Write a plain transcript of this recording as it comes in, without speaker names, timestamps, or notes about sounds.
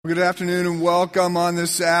Good afternoon and welcome on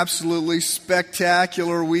this absolutely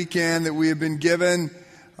spectacular weekend that we have been given.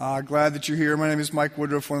 Glad that you're here. My name is Mike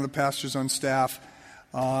Woodruff, one of the pastors on staff.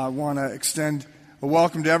 I want to extend a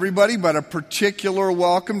welcome to everybody, but a particular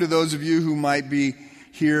welcome to those of you who might be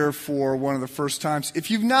here for one of the first times. If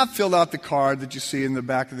you've not filled out the card that you see in the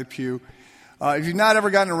back of the pew, if you've not ever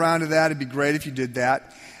gotten around to that, it'd be great if you did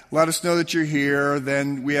that. Let us know that you're here.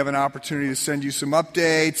 Then we have an opportunity to send you some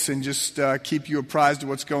updates and just keep you apprised of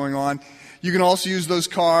what's going on. You can also use those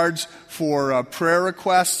cards for prayer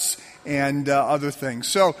requests and other things.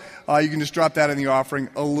 So you can just drop that in the offering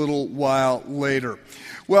a little while later.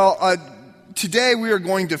 Well, today we are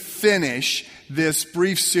going to finish this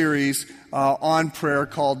brief series on prayer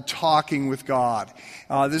called Talking with God.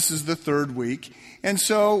 This is the third week. And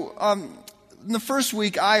so in the first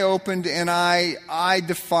week, I opened and I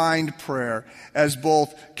defined prayer as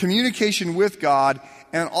both communication with God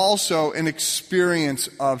and also an experience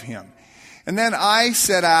of Him. And then I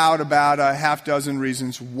set out about a half dozen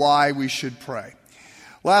reasons why we should pray.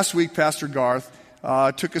 Last week, Pastor Garth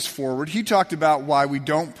took us forward. He talked about why we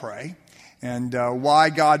don't pray and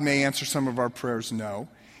why God may answer some of our prayers no.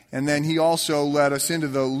 And then he also led us into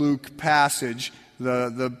the Luke passage,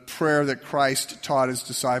 the prayer that Christ taught his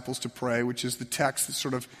disciples to pray, which is the text that's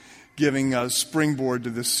sort of giving a springboard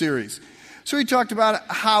to this series. So he talked about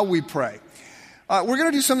how we pray. We're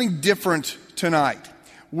going to do something different tonight.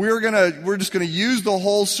 We're just going to use the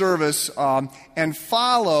whole service and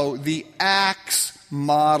follow the Acts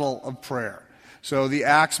model of prayer. So the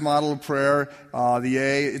Acts model of prayer, the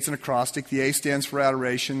A, it's an acrostic. The A stands for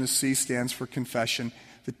adoration. The C stands for confession.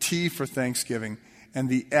 The T for thanksgiving. And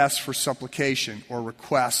the S for supplication or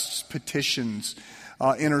requests, petitions,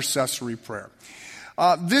 intercessory prayer.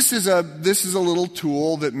 This is a little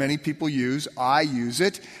tool that many people use. I use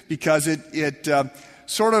it because it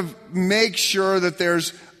sort of makes sure that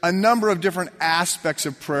there's a number of different aspects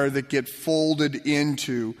of prayer that get folded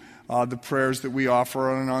into the prayers that we offer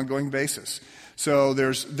on an ongoing basis. So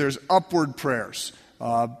there's upward prayers,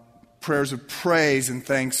 prayers of praise and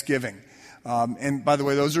thanksgiving. And by the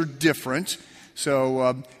way, those are different.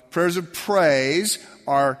 So prayers of praise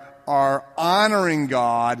are honoring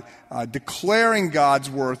God, declaring God's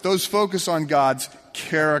worth. Those focus on God's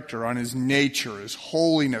character, on His nature, His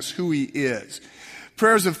holiness, who He is.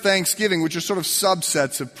 Prayers of thanksgiving, which are sort of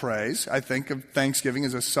subsets of praise. I think of thanksgiving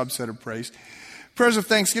as a subset of praise. Prayers of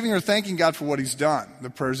thanksgiving are thanking God for what He's done, the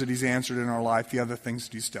prayers that He's answered in our life, the other things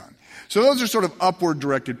that He's done. So those are sort of upward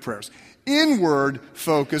directed prayers. Inward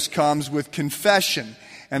focus comes with confession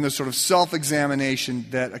and the sort of self-examination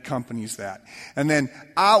that accompanies that. And then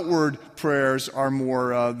outward prayers are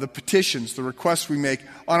more the petitions, the requests we make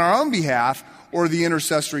on our own behalf, or the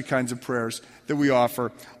intercessory kinds of prayers that we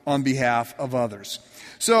offer on behalf of others.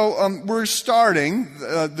 So we're starting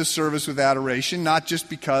the service with adoration, not just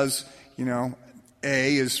because, A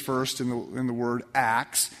is first in the word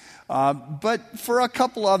Acts, but for a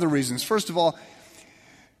couple other reasons. First of all,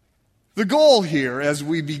 the goal here as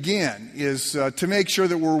we begin is to make sure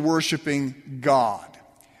that we're worshiping God.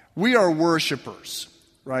 We are worshipers,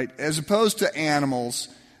 right? As opposed to animals,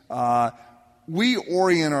 we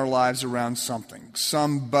orient our lives around something,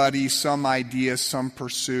 somebody, some idea, some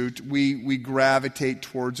pursuit. We gravitate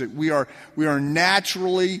towards it. We are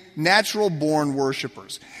natural born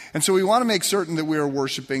worshipers. And so we want to make certain that we are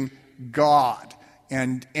worshiping God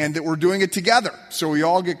and that we're doing it together. So we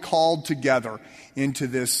all get called together into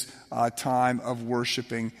this time of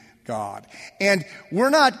worshiping God. And we're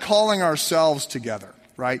not calling ourselves together,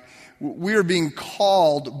 right? We are being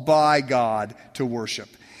called by God to worship.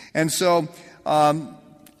 And so I'm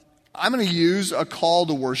going to use a call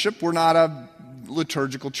to worship. We're not a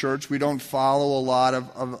liturgical church. We don't follow a lot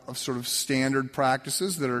of sort of standard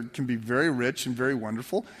practices that can be very rich and very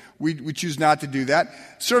wonderful. We choose not to do that.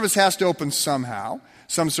 Service has to open somehow.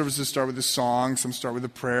 Some services start with a song, some start with a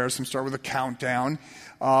prayer, some start with a countdown.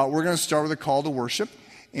 We're going to start with a call to worship.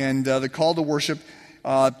 And the call to worship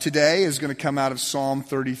today is going to come out of Psalm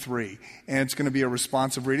 33. And it's going to be a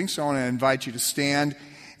responsive reading, so I want to invite you to stand.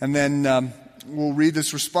 And then we'll read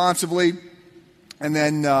this responsively. And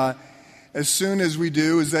then as soon as we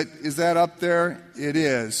do, is that up there? It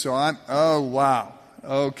is. So oh, wow.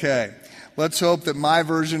 Okay. Let's hope that my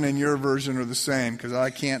version and your version are the same, because I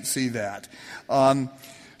can't see that.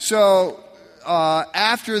 So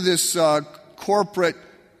after this corporate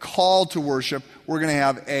call to worship, we're going to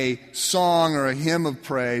have a song or a hymn of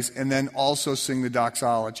praise, and then also sing the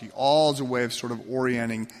doxology, all as a way of sort of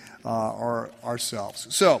orienting ourselves.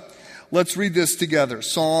 So let's read this together.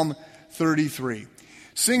 Psalm 33.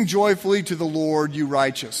 Sing joyfully to the Lord, you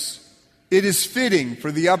righteous. It is fitting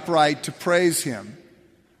for the upright to praise Him.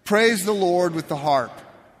 Praise the Lord with the harp.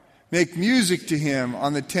 Make music to him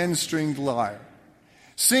on the 10-stringed lyre.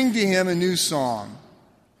 Sing to him a new song.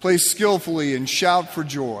 Play skillfully and shout for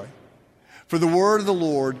joy. For the word of the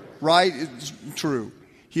Lord, right is true.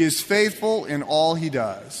 He is faithful in all he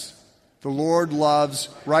does. The Lord loves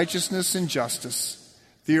righteousness and justice.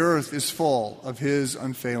 The earth is full of his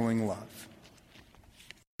unfailing love.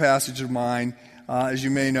 Passage of mine, as you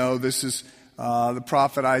may know, this is the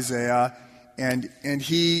prophet Isaiah. And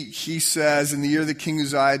he says, in the year that King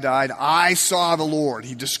Uzziah died, I saw the Lord.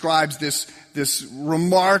 He describes this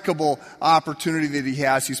remarkable opportunity that he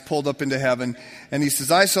has. He's pulled up into heaven. And he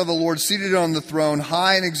says, I saw the Lord seated on the throne,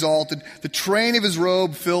 high and exalted. The train of his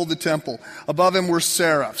robe filled the temple. Above him were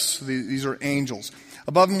seraphs. These are angels.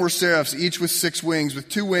 Above him were seraphs, each with 6 wings. With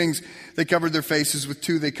 2 wings they covered their faces. With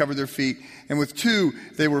 2 they covered their feet. And with 2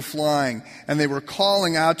 they were flying. And they were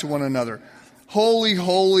calling out to one another, Holy,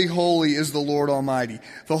 holy, holy is the Lord Almighty.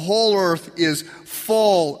 The whole earth is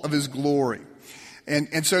full of his glory.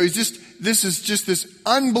 And so this is just this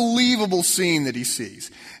unbelievable scene that he sees.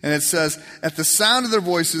 And it says, at the sound of their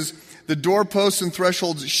voices, the doorposts and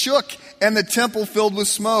thresholds shook, and the temple filled with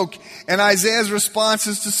smoke. And Isaiah's response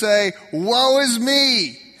is to say, woe is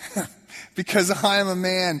me, because I am a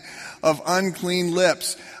man of unclean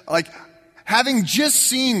lips. Like, having just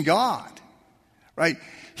seen God, right?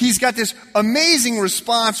 He's got this amazing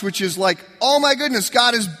response, which is like, oh my goodness,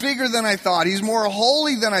 God is bigger than I thought. He's more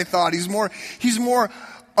holy than I thought. He's more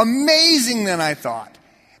amazing than I thought.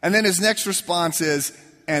 And then his next response is,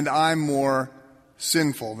 and I'm more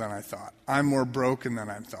sinful than I thought. I'm more broken than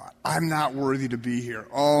I thought. I'm not worthy to be here.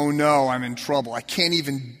 Oh no, I'm in trouble. I can't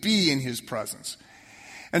even be in his presence.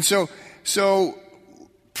 And so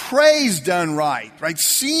praise done right?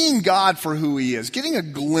 Seeing God for who he is, getting a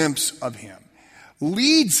glimpse of him,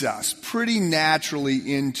 leads us pretty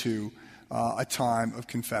naturally into a time of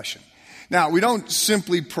confession. Now, we don't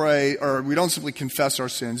simply pray, or we don't simply confess our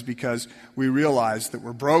sins because we realize that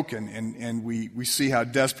we're broken and we see how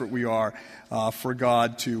desperate we are for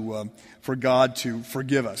God to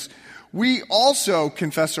forgive us. We also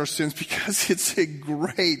confess our sins because it's a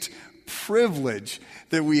great privilege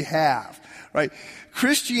that we have, right?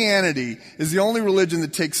 Christianity is the only religion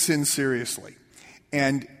that takes sin seriously.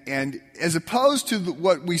 And as opposed to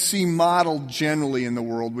what we see modeled generally in the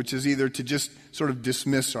world, which is either to just sort of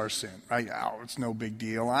dismiss our sin, right? Oh, it's no big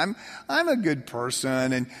deal. I'm a good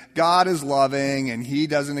person, and God is loving, and he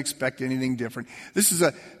doesn't expect anything different. This is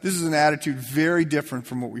an attitude very different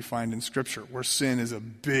from what we find in Scripture, where sin is a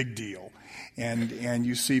big deal. And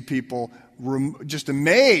you see people just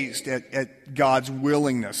amazed at God's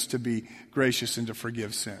willingness to be gracious and to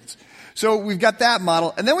forgive sins. So we've got that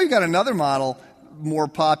model, and then we've got another model, more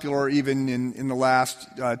popular even in the last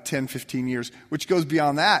 10, 15 years, which goes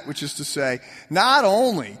beyond that, which is to say, not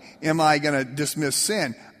only am I going to dismiss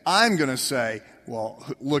sin, I'm going to say, well,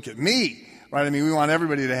 look at me, right? I mean, we want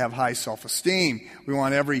everybody to have high self-esteem. We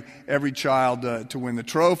want every child to win the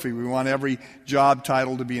trophy. We want every job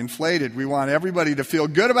title to be inflated. We want everybody to feel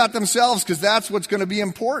good about themselves because that's what's going to be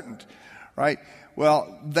important, right?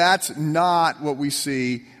 Well, that's not what we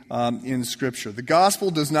see in Scripture. The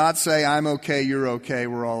gospel does not say, I'm okay, you're okay,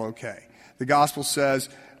 we're all okay. The gospel says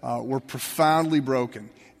we're profoundly broken,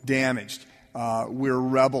 damaged, we're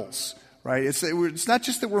rebels, right? It's not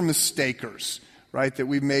just that we're mistakers, right, that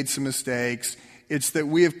we've made some mistakes. It's that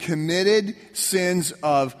we have committed sins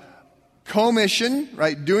of commission,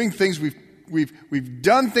 right, doing things we've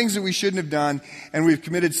done things that we shouldn't have done, and we've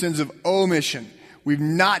committed sins of omission. We've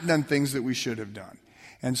not done things that we should have done.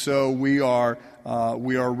 And so we are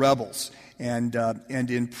rebels. And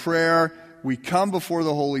in prayer, we come before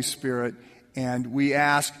the Holy Spirit and we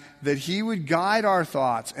ask that he would guide our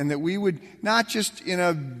thoughts and that we would not just in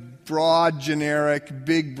a broad, generic,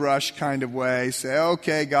 big brush kind of way say,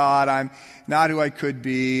 okay, God, I'm not who I could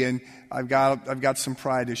be and I've got some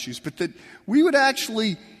pride issues, but that we would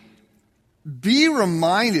actually be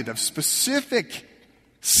reminded of specific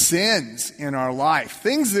sins in our life,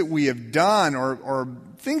 things that we have done or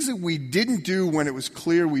things that we didn't do when it was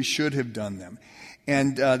clear we should have done them.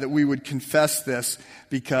 And that we would confess this,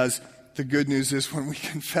 because the good news is when we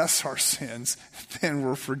confess our sins, then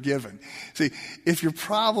we're forgiven. See, if your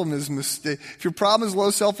problem is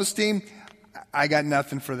low self-esteem, I got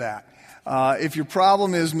nothing for that. If your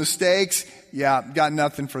problem is mistakes, got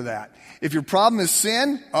nothing for that. If your problem is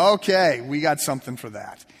sin, okay, we got something for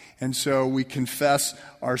that. And so we confess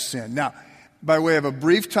our sin. Now, by way of a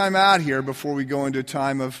brief time out here before we go into a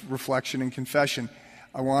time of reflection and confession,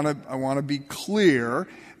 I want to be clear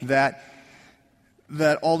that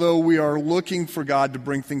although we are looking for God to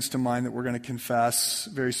bring things to mind that we're going to confess,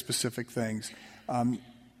 very specific things,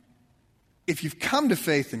 if you've come to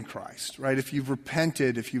faith in Christ, right, if you've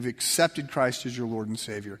repented, if you've accepted Christ as your Lord and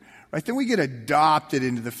Savior, right, then we get adopted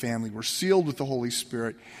into the family. We're sealed with the Holy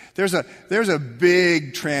Spirit. There's a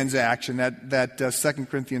big transaction, that 2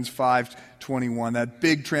 Corinthians 5:21, that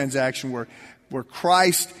big transaction where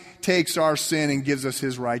Christ takes our sin and gives us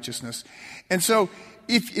his righteousness. And so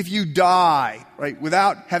if you die, right,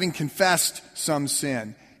 without having confessed some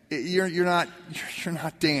sin, you're not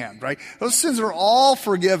damned, right? Those sins are all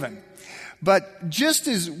forgiven. But just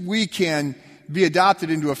as we can be adopted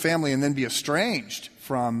into a family and then be estranged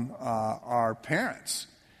from our parents,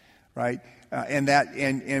 right?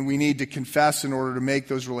 And we need to confess in order to make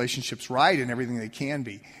those relationships right and everything they can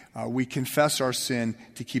be. We confess our sin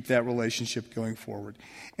to keep that relationship going forward.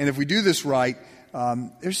 And if we do this right,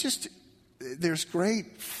 there's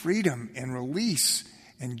great freedom and release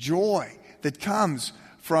and joy that comes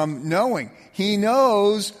from knowing he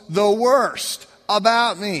knows the worst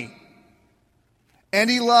about me. And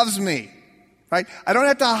he loves me, right? I don't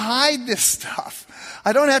have to hide this stuff.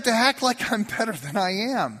 I don't have to act like I'm better than I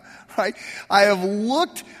am, right? I have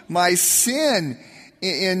looked my sin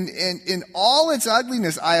in all its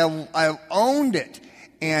ugliness. I have owned it,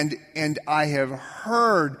 and I have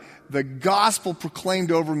heard the gospel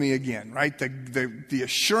proclaimed over me again, right? The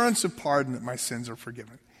assurance of pardon that my sins are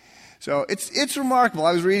forgiven. So it's remarkable.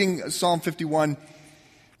 I was reading Psalm 51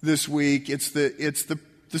 this week. It's the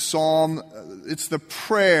psalm, it's the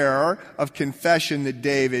prayer of confession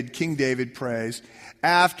that King David prays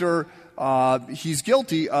after he's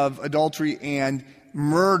guilty of adultery and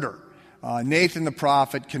murder. Nathan the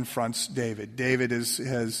prophet confronts David. David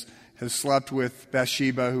has slept with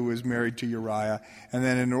Bathsheba, who was married to Uriah, and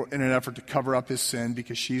then in an effort to cover up his sin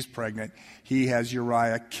because she's pregnant, he has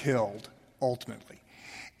Uriah killed, ultimately.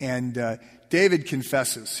 And David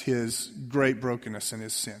confesses his great brokenness and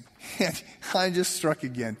his sin. And I'm just struck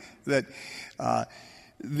again that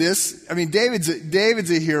David's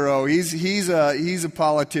a hero. He's a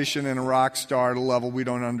politician and a rock star at a level we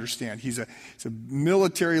don't understand. He's a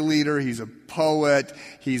military leader. He's a poet.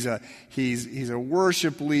 He's a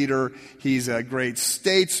worship leader. He's a great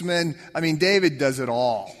statesman. David does it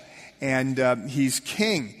all, and he's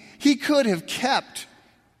king. He could have kept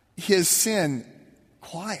his sin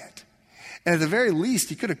quiet. And at the very least,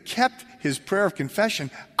 he could have kept his prayer of confession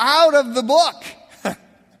out of the book.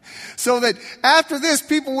 So that after this,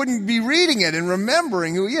 people wouldn't be reading it and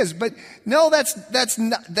remembering who he is. But no, that's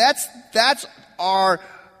our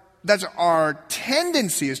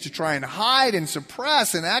tendency, is to try and hide and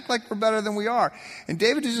suppress and act like we're better than we are. And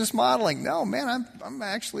David is just modeling, no, man, I'm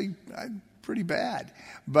pretty bad.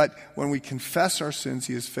 But when we confess our sins,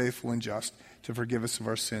 he is faithful and just to forgive us of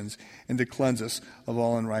our sins and to cleanse us of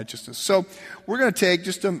all unrighteousness. So we're going to take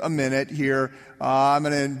just a minute here. I'm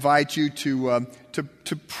going to invite you to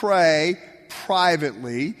pray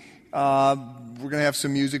privately. We're going to have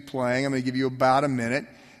some music playing. I'm going to give you about a minute,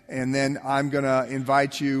 and then I'm going to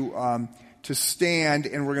invite you to stand,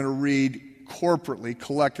 and we're going to read corporately,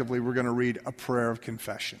 collectively. We're going to read a prayer of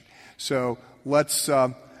confession. So I'll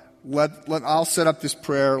set up this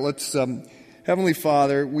prayer. Heavenly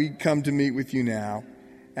Father, we come to meet with you now,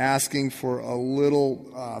 asking for a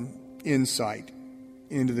little insight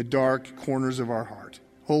into the dark corners of our heart.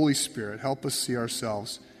 Holy Spirit, help us see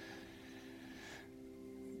ourselves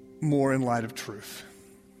more in light of truth.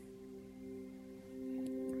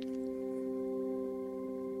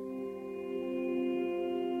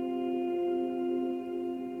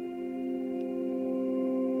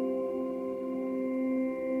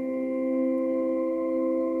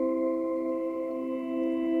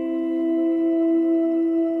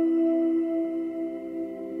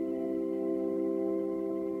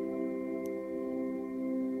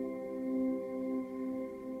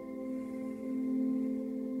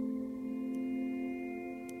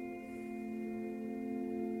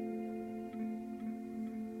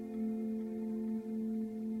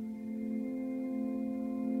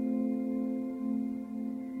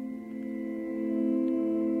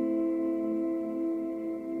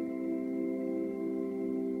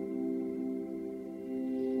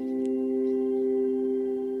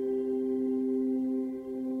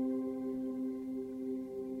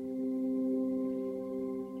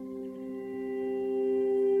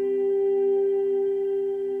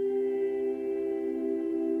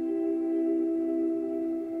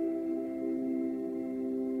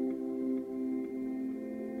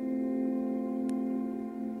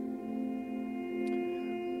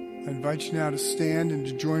 I invite you now to stand and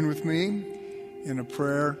to join with me in a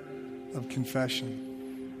prayer of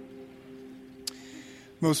confession.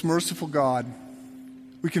 Most merciful God,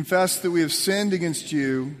 we confess that we have sinned against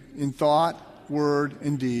you in thought, word,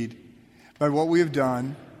 and deed, by what we have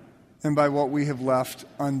done and by what we have left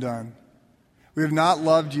undone. We have not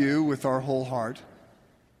loved you with our whole heart.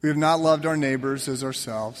 We have not loved our neighbors as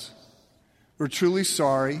ourselves. We're truly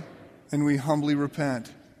sorry, and we humbly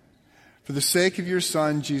repent. For the sake of your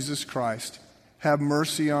Son, Jesus Christ, have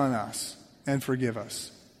mercy on us and forgive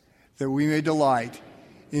us, that we may delight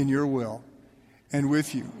in your will and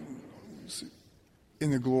with you in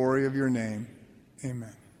the glory of your name.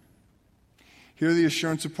 Amen. Hear the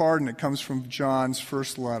assurance of pardon that comes from John's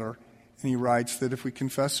first letter, and he writes that if we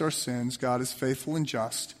confess our sins, God is faithful and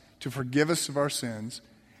just to forgive us of our sins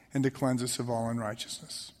and to cleanse us of all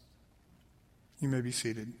unrighteousness. You may be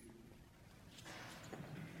seated.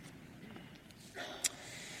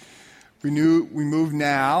 We move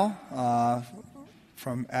now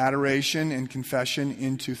from adoration and confession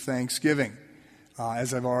into thanksgiving.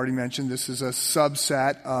 As I've already mentioned, this is a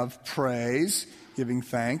subset of praise, giving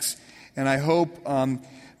thanks. And I hope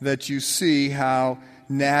that you see how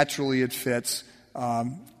naturally it fits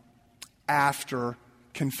after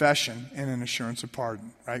confession and an assurance of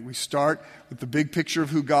pardon. Right? We start with the big picture of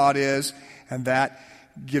who God is, and that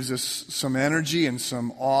gives us some energy and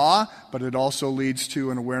some awe, but it also leads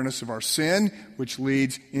to an awareness of our sin, which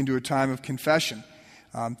leads into a time of confession.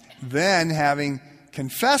 Then, having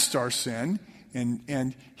confessed our sin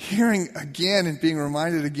and hearing again and being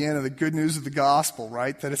reminded again of the good news of the gospel,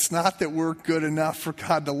 right? That it's not that we're good enough for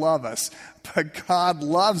God to love us, but God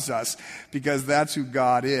loves us because that's who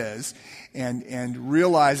God is. And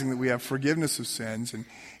realizing that we have forgiveness of sins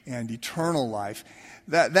and eternal life.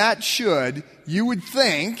 That should, you would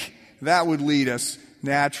think, that would lead us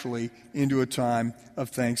naturally into a time of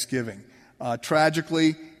thanksgiving.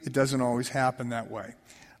 Tragically, it doesn't always happen that way.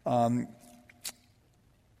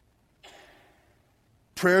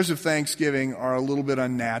 Prayers of thanksgiving are a little bit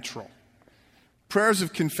unnatural. Prayers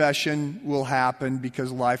of confession will happen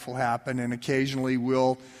because life will happen, and occasionally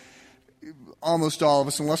almost all of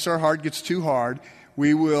us, unless our heart gets too hard,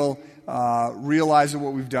 we will realize that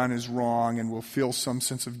what we've done is wrong, and we'll feel some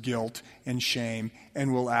sense of guilt and shame,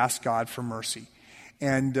 and we'll ask God for mercy.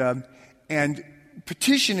 And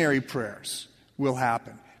petitionary prayers will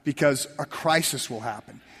happen because a crisis will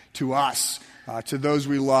happen to us, to those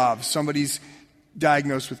we love. Somebody's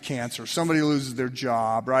diagnosed with cancer. Somebody loses their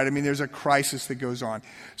job, right? I mean, there's a crisis that goes on.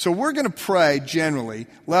 So we're going to pray generally,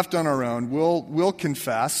 left on our own. We'll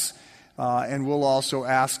confess, and we'll also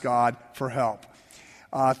ask God for help.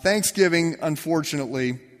 Thanksgiving,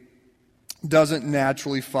 unfortunately, doesn't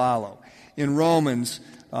naturally follow. In Romans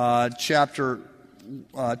chapter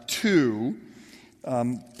 2,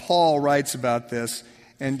 Paul writes about this,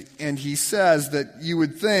 and he says that you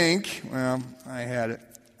would think, well, I had it.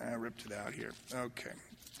 I ripped it out here. Okay.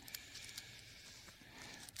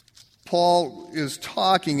 Paul is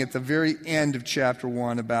talking at the very end of chapter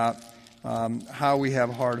 1 about how we have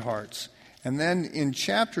hard hearts. And then in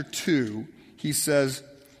chapter 2, he says,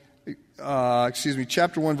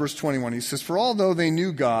 chapter 1, verse 21, he says, "For although they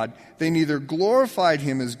knew God, they neither glorified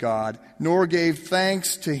him as God, nor gave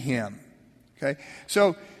thanks to him." Okay?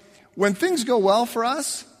 So, when things go well for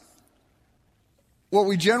us, what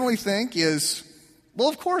we generally think is, well,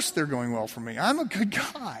 of course they're going well for me. I'm a good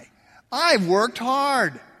guy. I've worked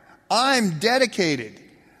hard. I'm dedicated.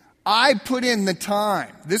 I put in the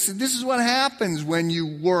time. This is what happens when you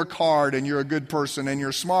work hard and you're a good person and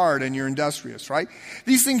you're smart and you're industrious, right?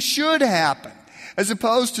 These things should happen. As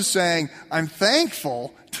opposed to saying, I'm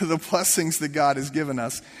thankful to the blessings that God has given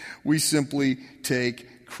us, we simply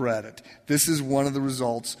take credit. This is one of the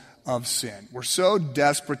results of sin. We're so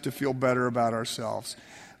desperate to feel better about ourselves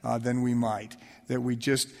than we might, that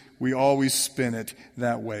we always spin it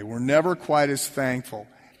that way. We're never quite as thankful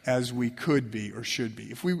as we could be or should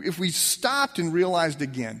be. If we stopped and realized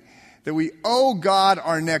again that we owe God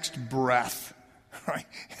our next breath, right?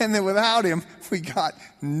 And that without him, we got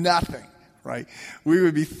nothing, right? We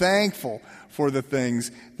would be thankful for the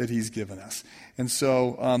things that he's given us. And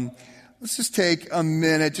so let's just take a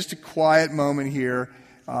minute, just a quiet moment here,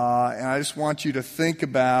 and I just want you to think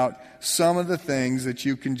about some of the things that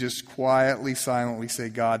you can just quietly, silently say,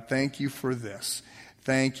 God, thank you for this.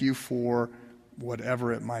 Thank you for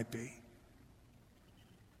whatever it might be.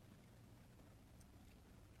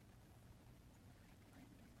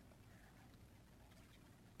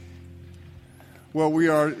 Well, we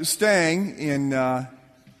are staying in an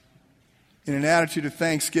attitude of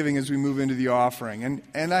thanksgiving as we move into the offering.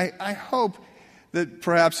 And I hope that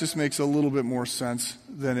perhaps this makes a little bit more sense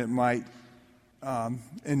than it might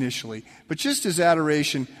initially. But just as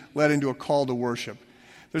adoration led into a call to worship,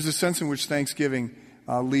 there's a sense in which thanksgiving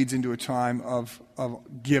leads into a time of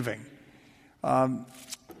giving.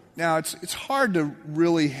 Now, it's hard to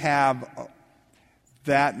really have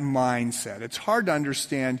that mindset. It's hard to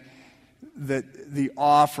understand that the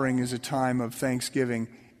offering is a time of thanksgiving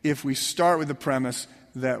if we start with the premise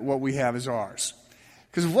that what we have is ours.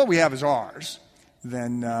 Because if what we have is ours,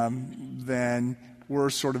 then we're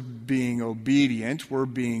sort of being obedient, we're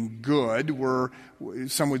being good,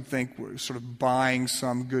 some would think we're sort of buying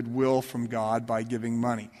some goodwill from God by giving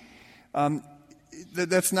money.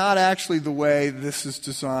 That's not actually the way this is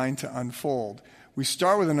designed to unfold. We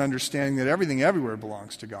start with an understanding that everything everywhere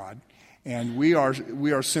belongs to God, and we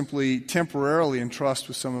are simply temporarily entrusted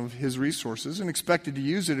with some of His resources and expected to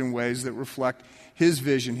use it in ways that reflect His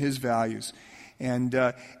vision, His values. And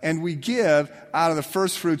we give out of the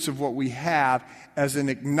first fruits of what we have as an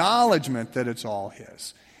acknowledgement that it's all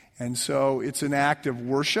His. And so it's an act of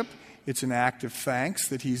worship. It's an act of thanks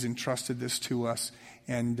that He's entrusted this to us.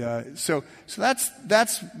 And so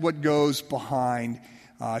that's what goes behind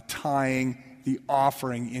tying the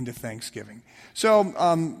offering into Thanksgiving. So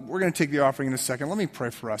we're going to take the offering in a second. Let me pray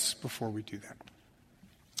for us before we do that.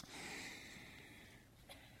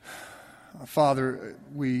 Father,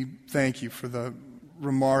 we thank you for the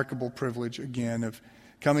remarkable privilege, again, of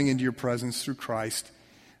coming into your presence through Christ,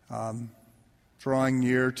 drawing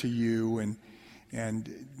near to you,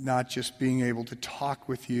 and not just being able to talk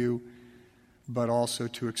with you, but also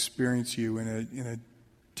to experience you in a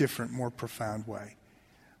different, more profound way.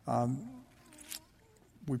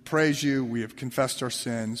 We praise you. We have confessed our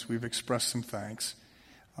sins. We've expressed some thanks.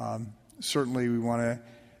 Certainly, we want to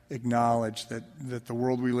acknowledge that the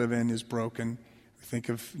world we live in is broken. We think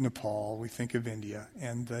of Nepal, we think of India,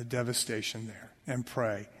 and the devastation there, and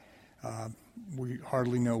pray. We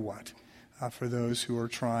hardly know what. For those who are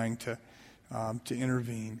trying to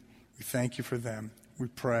intervene, we thank you for them. We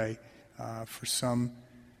pray for some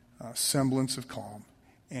semblance of calm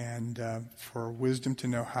and for wisdom to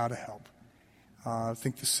know how to help. I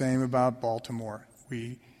think the same about Baltimore.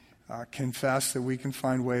 We confess that we can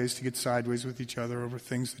find ways to get sideways with each other over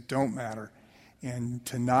things that don't matter and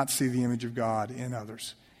to not see the image of God in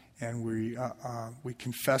others. And we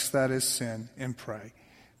confess that as sin and pray.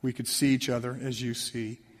 We could see each other as you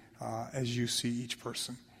see each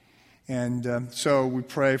person. And so we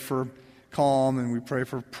pray for calm, and we pray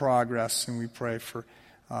for progress, and we pray for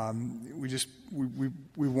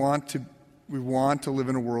we want to live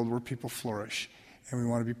in a world where people flourish, and we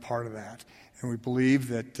want to be part of that. And we believe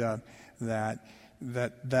that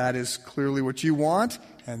is clearly what you want,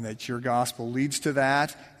 and that your gospel leads to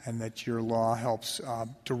that, and that your law helps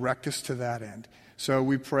direct us to that end. So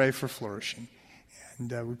we pray for flourishing,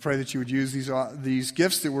 and we pray that you would use these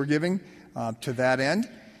gifts that we're giving to that end,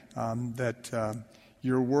 that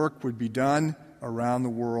your work would be done around the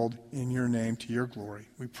world in your name to your glory.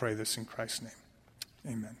 We pray this in Christ's name.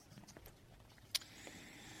 Amen.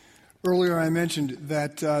 Earlier I mentioned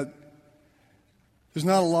that there's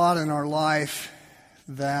not a lot in our life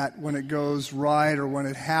that when it goes right or when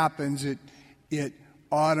it happens, it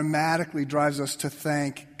automatically drives us to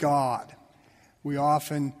thank God. We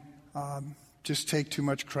often just take too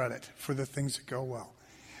much credit for the things that go well.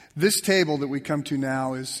 This table that we come to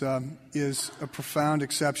now is a profound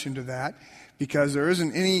exception to that, because there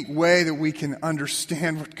isn't any way that we can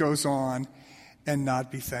understand what goes on and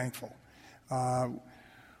not be thankful.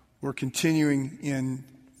 We're continuing in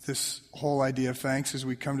this whole idea of thanks as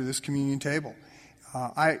we come to this communion table.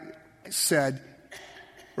 I said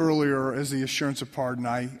earlier, as the assurance of pardon,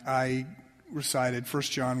 I recited 1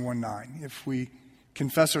 John 1:9. If we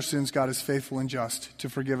confess our sins, God is faithful and just to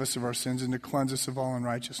forgive us of our sins and to cleanse us of all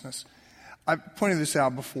unrighteousness. I've pointed this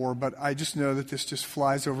out before, but I just know that this just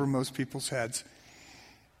flies over most people's heads.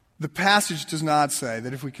 The passage does not say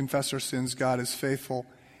that if we confess our sins, God is faithful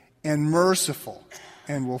and merciful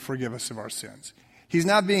and will forgive us of our sins. He's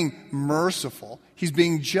not being merciful. He's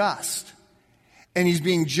being just. And he's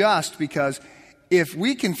being just because if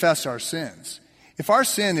we confess our sins, if our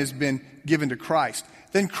sin has been given to Christ,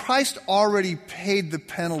 then Christ already paid the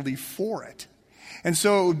penalty for it. And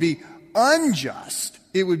so it would be unjust,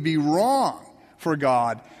 it would be wrong for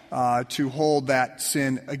God to hold that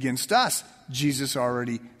sin against us. Jesus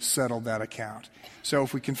already settled that account. So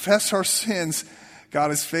if we confess our sins,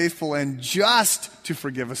 God is faithful and just to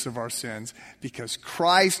forgive us of our sins because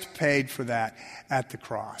Christ paid for that at the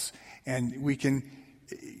cross. And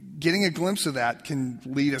getting a glimpse of that can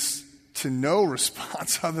lead us to no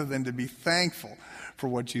response other than to be thankful for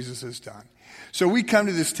what Jesus has done. So we come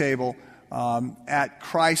to this table at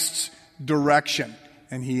Christ's direction,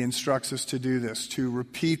 and he instructs us to do this, to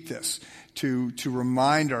repeat this, to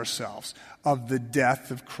remind ourselves of the death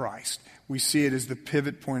of Christ. We see it as the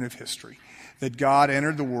pivot point of history, that God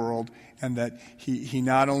entered the world and that he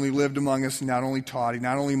not only lived among us, he not only taught, he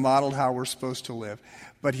not only modeled how we're supposed to live,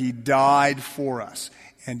 but he died for us.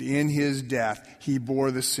 And in his death, he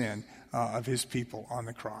bore the sin of his people on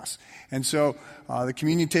the cross. And so the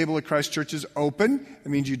communion table at Christ Church is open. It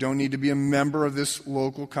means you don't need to be a member of this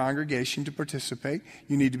local congregation to participate.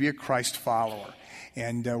 You need to be a Christ follower.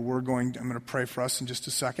 And I'm going to pray for us in just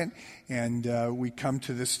a second. And we come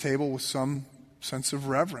to this table with some sense of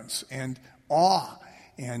reverence and awe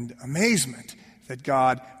and amazement that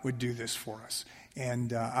God would do this for us.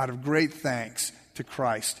 And out of great thanks to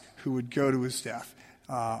Christ, who would go to his death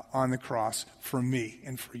on the cross for me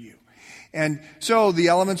and for you. And so the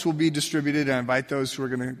elements will be distributed. I invite those who are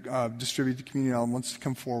going to distribute the communion elements to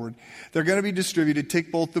come forward. They're going to be distributed.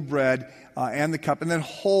 Take both the bread and the cup and then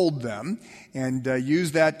hold them and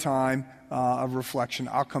use that time of reflection.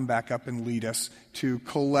 I'll come back up and lead us to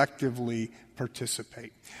collectively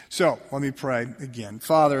participate. So let me pray again.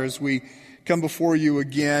 Father, as we come before you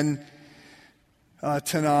again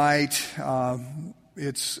tonight,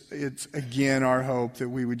 it's again our hope that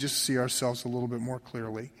we would just see ourselves a little bit more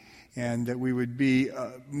clearly, and that we would be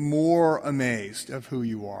more amazed of who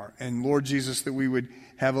you are. And Lord Jesus, that we would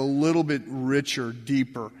have a little bit richer,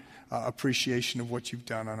 deeper appreciation of what you've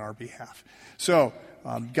done on our behalf. So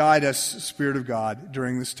guide us, Spirit of God,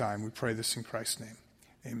 during this time. We pray this in Christ's name.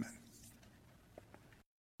 Amen.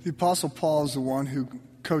 The Apostle Paul is the one who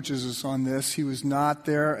coaches us on this. He was not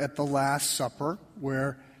there at the Last Supper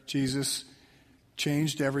where Jesus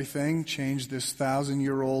changed everything, changed this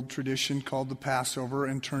 1,000-year-old tradition called the Passover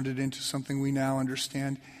and turned it into something we now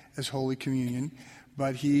understand as Holy Communion.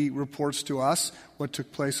 But he reports to us what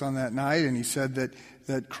took place on that night, and he said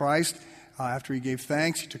that Christ, after he gave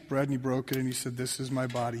thanks, he took bread and he broke it, and he said, "This is my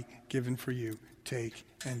body given for you. Take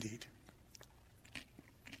and eat."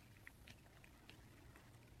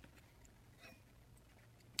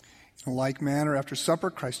 In like manner, after supper,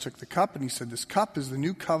 Christ took the cup, and he said, "This cup is the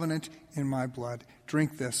new covenant in my blood.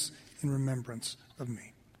 Drink this in remembrance of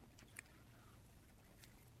me."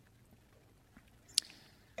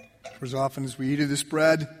 For as often as we eat of this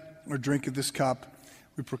bread or drink of this cup,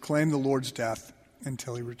 we proclaim the Lord's death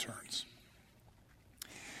until he returns.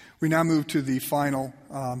 We now move to the final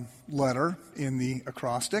letter in the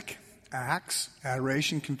acrostic: Acts,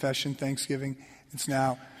 adoration, confession, thanksgiving. It's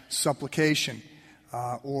now supplication.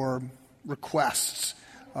 Or requests,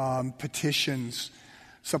 petitions.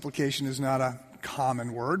 Supplication is not a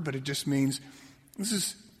common word, but it just means this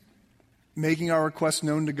is making our requests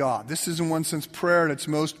known to God. This is in one sense prayer at its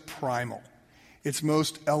most primal. It's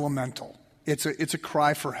most elemental. It's a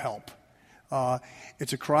cry for help.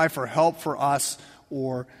 It's a cry for help for us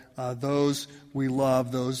or those we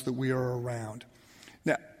love, those that we are around.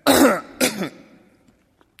 Now,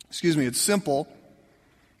 excuse me, it's simple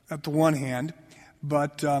at the one hand,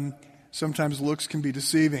 but sometimes looks can be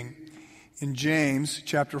deceiving. In James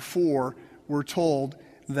chapter 4, we're told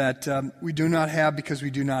that we do not have because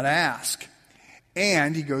we do not ask.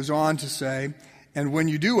 And he goes on to say, and when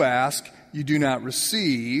you do ask, you do not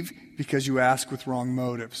receive because you ask with wrong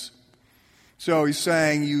motives. So he's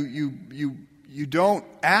saying you don't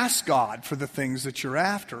ask God for the things that you're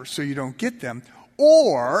after, so you don't get them.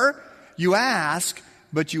 Or you ask,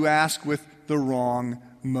 but you ask with the wrong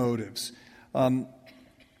motives.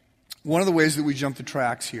 One of the ways that we jump the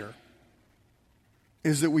tracks here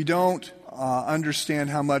is that we don't understand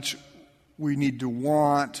how much we need to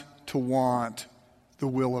want the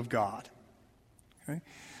will of God. Okay?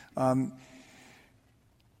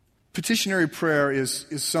 Petitionary prayer is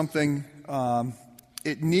something,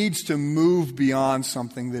 it needs to move beyond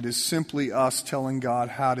something that is simply us telling God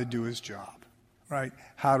how to do his job, right?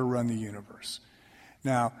 How to run the universe.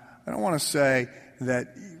 Now, I don't want to say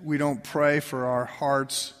that we don't pray for our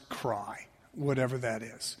heart's cry, whatever that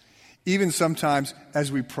is. Even sometimes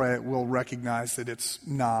as we pray it, we'll recognize that it's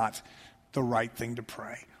not the right thing to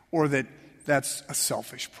pray, or that that's a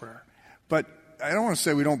selfish prayer. But I don't want to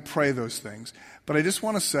say we don't pray those things, but I just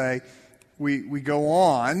want to say we go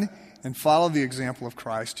on and follow the example of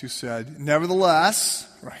Christ, who said, "Nevertheless,"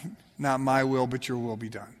 right, "not my will, but your will be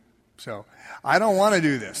done." So I don't want to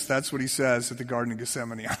do this. That's what he says at the Garden of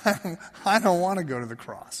Gethsemane. I don't want to go to the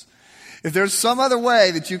cross. If there's some other way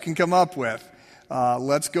that you can come up with,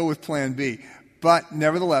 let's go with plan B. But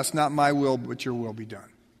nevertheless, not my will, but your will be done.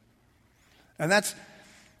 And that's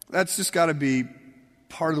just got to be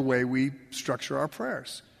part of the way we structure our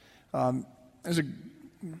prayers. There's a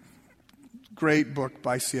great book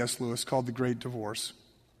by C.S. Lewis called The Great Divorce.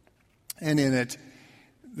 And in it,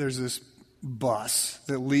 there's this bus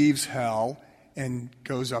that leaves hell and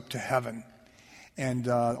goes up to heaven. And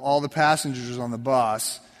all the passengers on the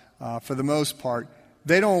bus, for the most part,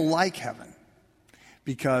 they don't like heaven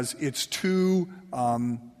because it's just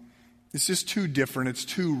too different. It's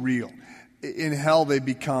too real. In hell, they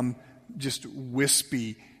become just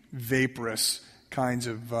wispy, vaporous kinds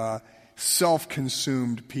of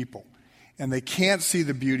self-consumed people. And they can't see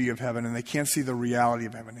the beauty of heaven, and they can't see the reality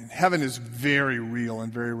of heaven. And heaven is very real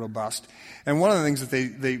and very robust. And one of the things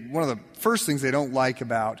that one of the first things they don't like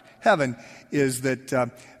about heaven is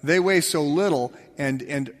that they weigh so little,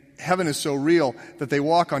 and heaven is so real that they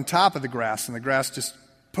walk on top of the grass, and the grass just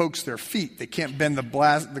pokes their feet. They can't bend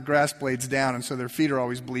the grass blades down, and so their feet are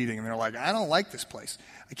always bleeding. And they're like, I don't like this place.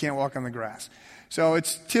 I can't walk on the grass. So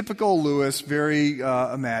it's typical Lewis, very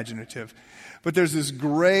imaginative. But there's this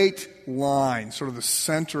great line, sort of the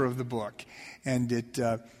center of the book, and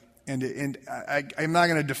I'm not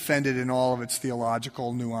going to defend it in all of its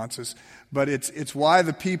theological nuances, but it's why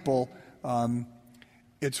the people are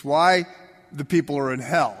in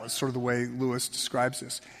hell. Is sort of the way Lewis describes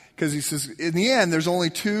this, because he says in the end there's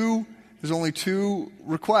only two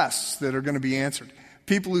requests that are going to be answered: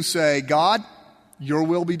 people who say, God, your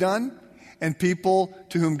will be done, and people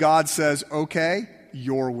to whom God says, okay,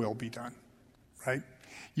 your will be done. Right?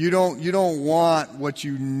 You don't want what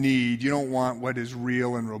you need. You don't want what is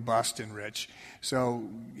real and robust and rich. So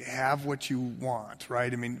have what you want,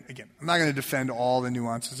 right? I mean, again, I'm not going to defend all the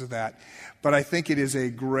nuances of that, but I think it is a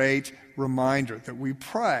great reminder that we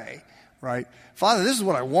pray, right? Father, this is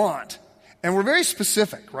what I want. And we're very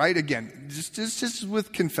specific, right? Again, just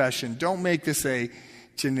with confession, don't make this a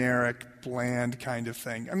generic, bland kind of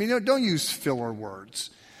thing. I mean, don't use filler words.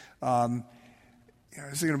 I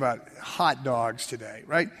was thinking about hot dogs today,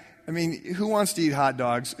 right? I mean, who wants to eat hot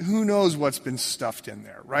dogs? Who knows what's been stuffed in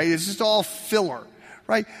there, right? It's just all filler,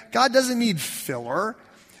 right? God doesn't need filler,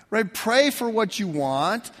 right? Pray for what you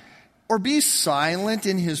want, or be silent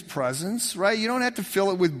in His presence, right? You don't have to fill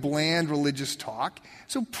it with bland religious talk.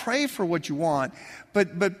 So pray for what you want,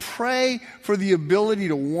 but pray for the ability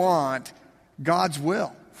to want God's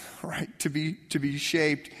will, right? To be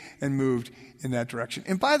shaped and moved in that direction.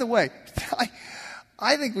 And by the way,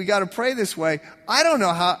 I think we got to pray this way. I don't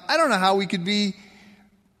know how we could be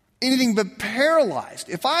anything but paralyzed.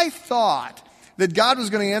 If I thought that God was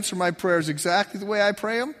going to answer my prayers exactly the way I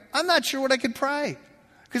pray them, I'm not sure what I could pray.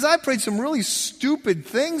 Because I prayed some really stupid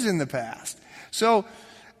things in the past. So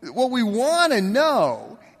what we want to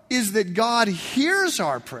know is that God hears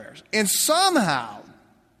our prayers. And somehow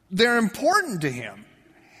they're important to Him.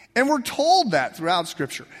 And we're told that throughout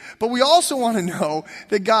Scripture. But we also want to know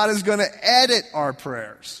that God is going to edit our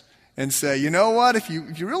prayers and say, you know what, if you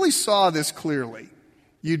really saw this clearly,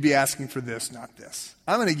 you'd be asking for this, not this.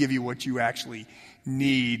 I'm going to give you what you actually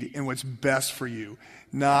need and what's best for you,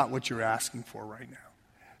 not what you're asking for right now.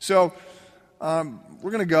 So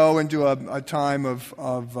we're going to go into a time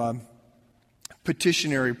of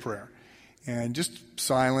petitionary prayer. And just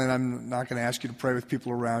silent. I'm not going to ask you to pray with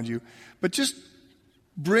people around you. But just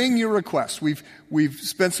bring your requests. We've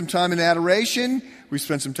spent some time in adoration. We've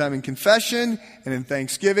spent some time in confession and in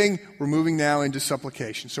thanksgiving. We're moving now into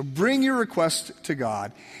supplication. So bring your request to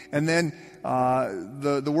God. And then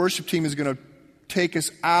the worship team is going to take us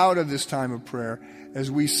out of this time of prayer as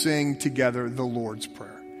we sing together the Lord's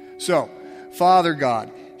Prayer. So, Father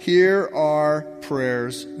God, hear our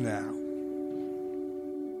prayers now.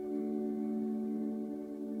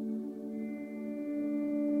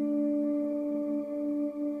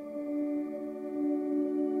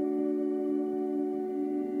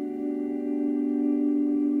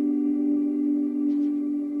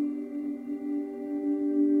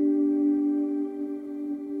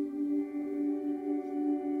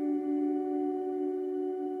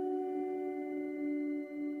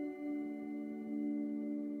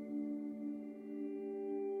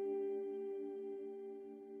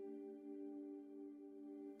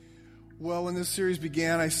 Well, when this series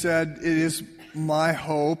began, I said it is my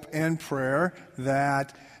hope and prayer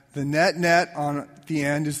that the net on the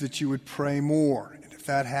end is that you would pray more. And if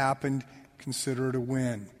that happened, consider it a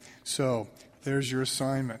win. So there's your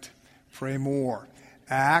assignment. Pray more.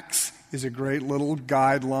 Acts is a great little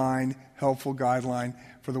guideline, helpful guideline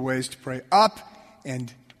for the ways to pray up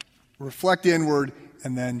and reflect inward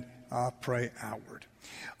and then pray outward.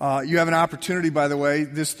 You have an opportunity, by the way.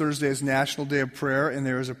 This Thursday is National Day of Prayer, and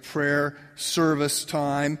there is a prayer service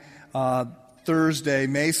time Thursday,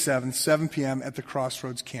 May 7th, 7 p.m. at the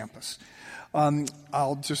Crossroads campus.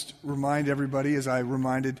 I'll just remind everybody, as I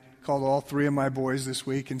called all three of my boys this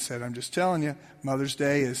week and said, I'm just telling you, Mother's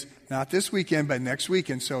Day is not this weekend, but next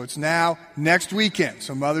weekend. So it's now next weekend.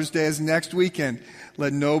 So Mother's Day is next weekend.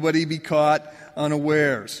 Let nobody be caught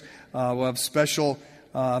unawares. We'll have special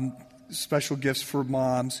special gifts for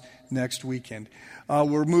moms next weekend.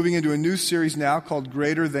 We're moving into a new series now called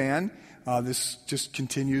Greater Than. This just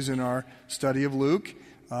continues in our study of Luke.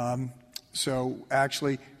 So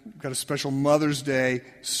actually, we've got a special Mother's Day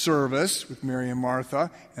service with Mary and Martha,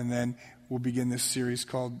 and then we'll begin this series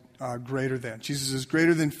called Greater Than. Jesus is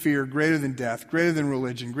greater than fear, greater than death, greater than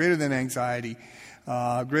religion, greater than anxiety,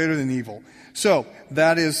 greater than evil. So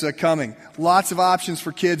that is coming. Lots of options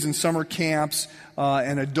for kids in summer camps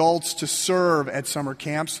and adults to serve at summer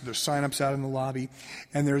camps. There's sign-ups out in the lobby,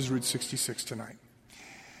 and there's Route 66 tonight.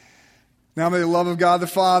 Now may the love of God the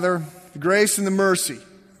Father, the grace and the mercy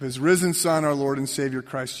of His risen Son, our Lord and Savior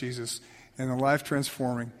Christ Jesus, and the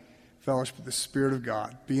life-transforming fellowship of the Spirit of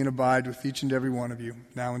God be and abide with each and every one of you,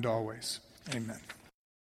 now and always. Amen.